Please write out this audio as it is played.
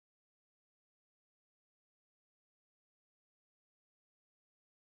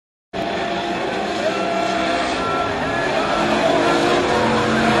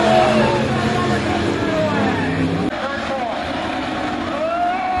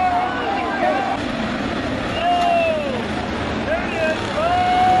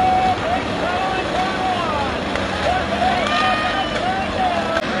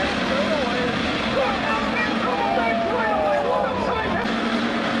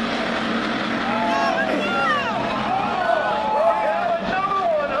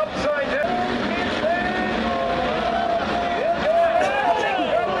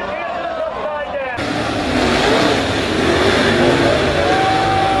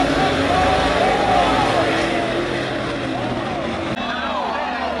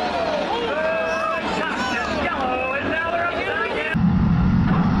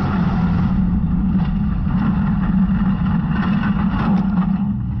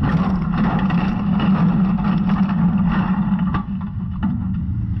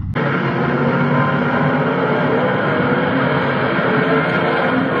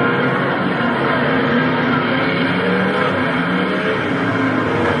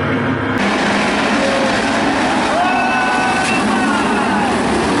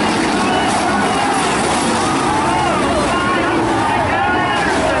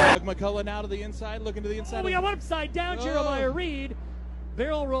upside down, Jeremiah Reed.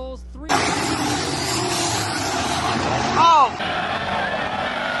 Barrel rolls 3. Oh!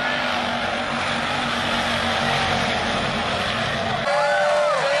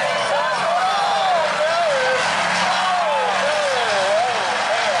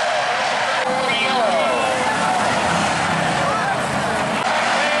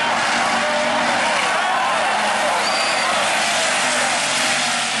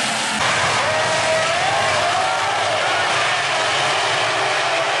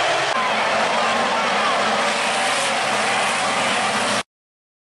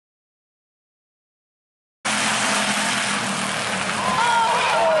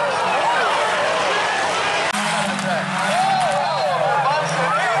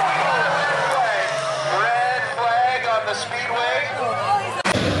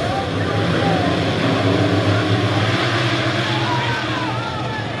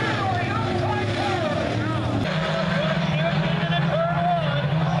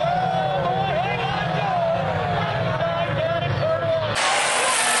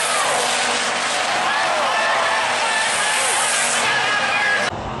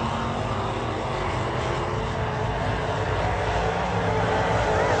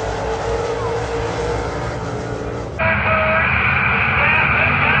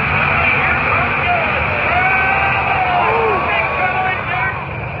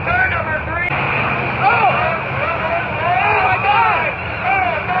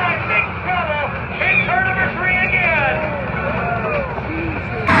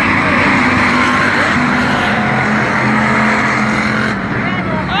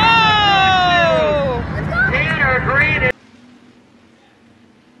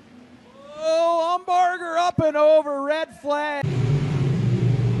 Up and over, red flag.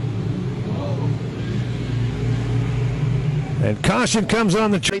 And caution comes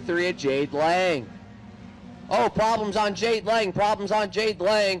on the 23 at Jade Lang. Oh, problems on Jade Lang, problems on Jade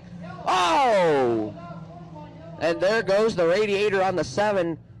Lang. Oh! And there goes the radiator on the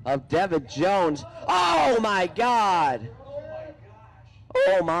 7 of Devin Jones. Oh my God!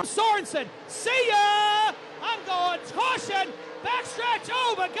 Oh my. Sorensen, see ya! I'm going caution, backstretch,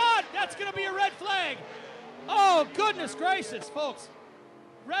 oh my God, that's gonna be a red flag. Oh, goodness gracious, folks.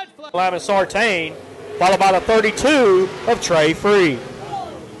 Red flag. Lavin Sartain, followed by the 32 of Trey Free.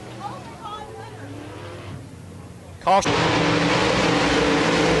 Caution.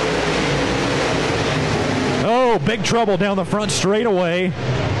 Oh, big trouble down the front straightaway.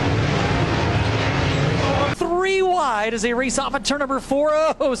 3 wide as they race off at turn number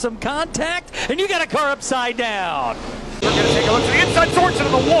 4. Oh, some contact, and you got a car upside down. We're going to take a look to the inside. Sorensen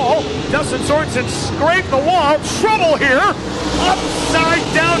on the wall. Dustin Sorensen scraped the wall. Trouble here. Upside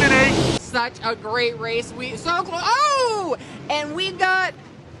down in a. Such a great race. We so close. Oh, and we got.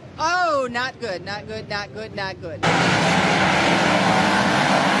 Oh, not good. Not good. Not good. Not good.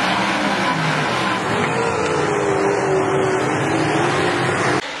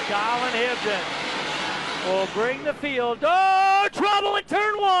 Colin Hibden will bring the field. Oh, trouble in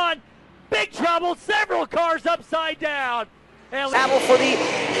turn 1. Big trouble, several cars upside down. Battle for the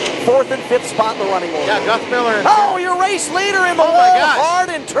 4th and 5th spot in the running order. Yeah, Gus Miller. Oh, your race leader in the wall hard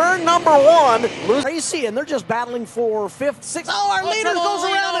in turn number 1. Crazy, and they're just battling for 5th, 6th. Oh, our leader goes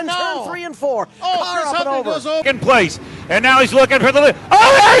around in turn 3 and 4. Oh, car up and over. Second place, and now he's looking for the lead.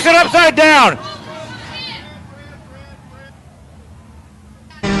 Oh, there's it upside down.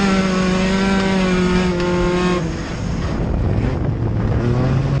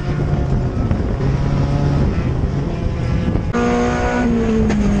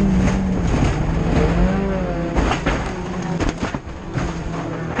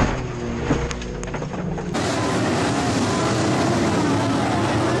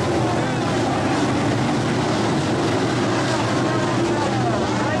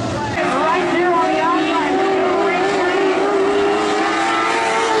 Right there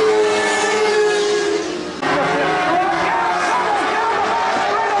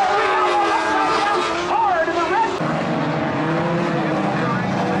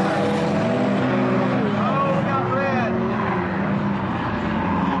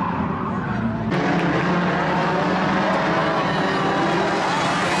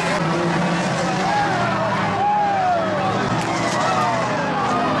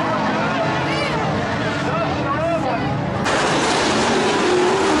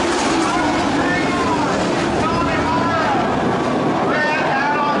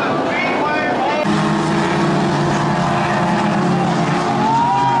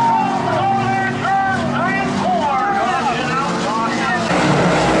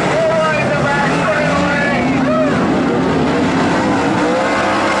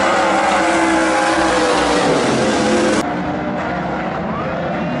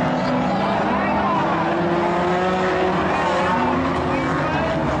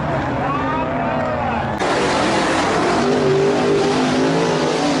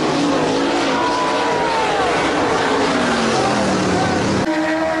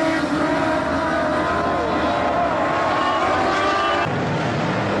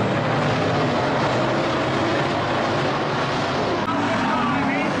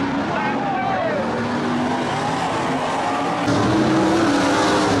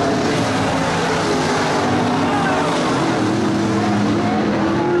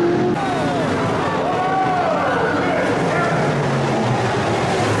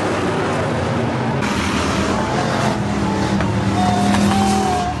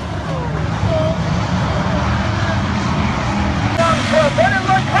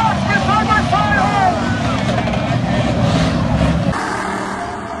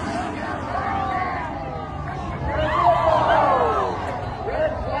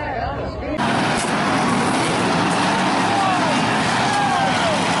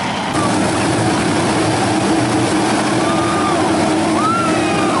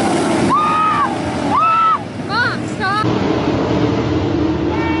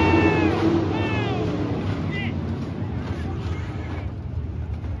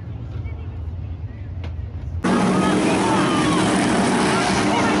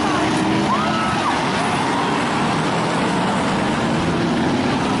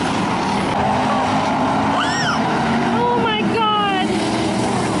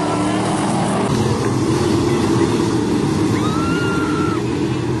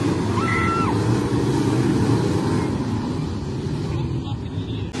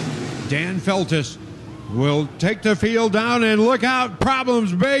Dan Feltus will take the field down, and look out,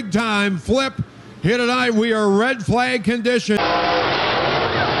 problems big time. Flip here tonight. We are red flag condition.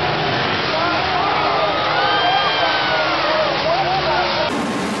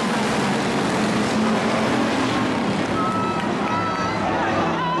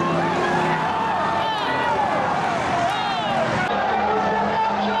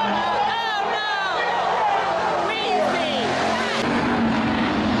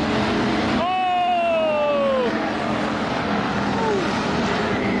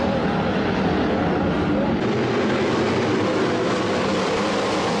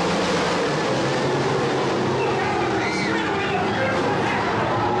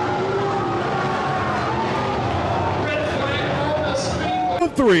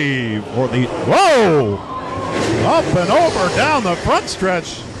 Three for the, whoa! Up and over down the front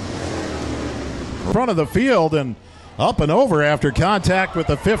stretch. Front of the field and up and over after contact with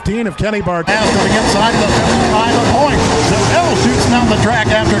the 15 of Kenny Bart. Coming inside the 55 point. Bell shoots down the track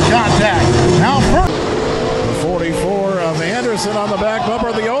after contact. Now The 44 of Anderson on the back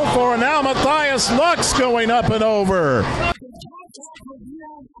bumper, the 04, and now Matthias Lux going up and over.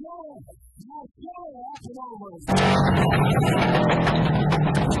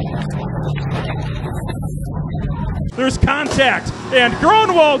 There's contact, and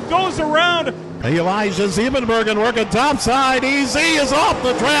Gronwald goes around. Elijah Siebenbergen working topside. EZ is off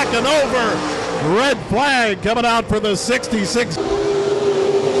the track and over. Red flag coming out for the 66.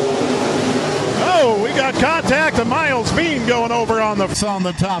 Oh, we got contact to Miles Bean going over on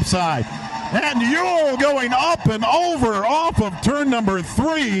the top side. And Yule going up and over off of turn number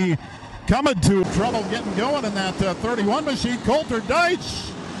 3. Coming to trouble getting going in that 31 machine. Coulter Deitch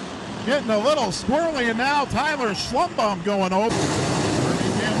getting a little squirrely, and now Tyler Schlumbum going over.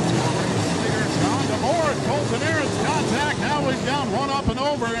 On to Moore, Colton Aaron's contact. Now we've got one up and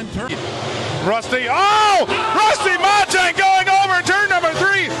over in turn. Rusty Machang going over turn number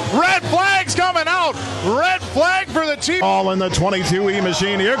 3. Red flags coming out. Red flag for the Chief. All in the 22E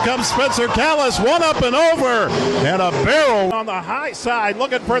machine. Here comes Spencer Callis, one up and over, and a barrel on the high side,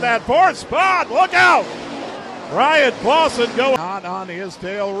 looking for that 4th spot. Look out! Ryan Clausen going on his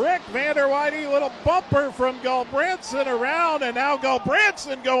tail. Rick Vanderweide, little bumper from Gulbranson around, and now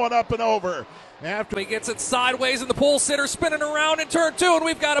Gulbranson going up and over. After he gets it sideways, and the pole sitter spinning around in turn 2, and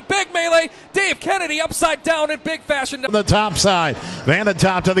we've got a big melee. Dave Kennedy upside down in big fashion. The top side,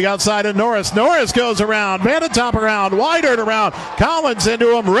 Vandertop to the outside of Norris. Norris goes around, Vandertop around, Weidert around, Collins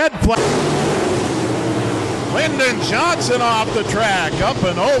into him, red flag. Lyndon Johnson off the track, up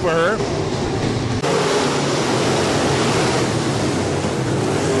and over.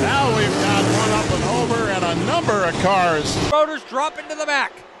 Now we've got one up and over and a number of cars. Schroeder's dropping to the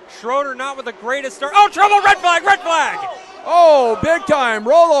back. Schroeder not with the greatest start. Oh, trouble, red flag, red flag. Oh, big time.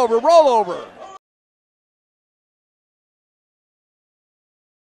 Roll over, roll over.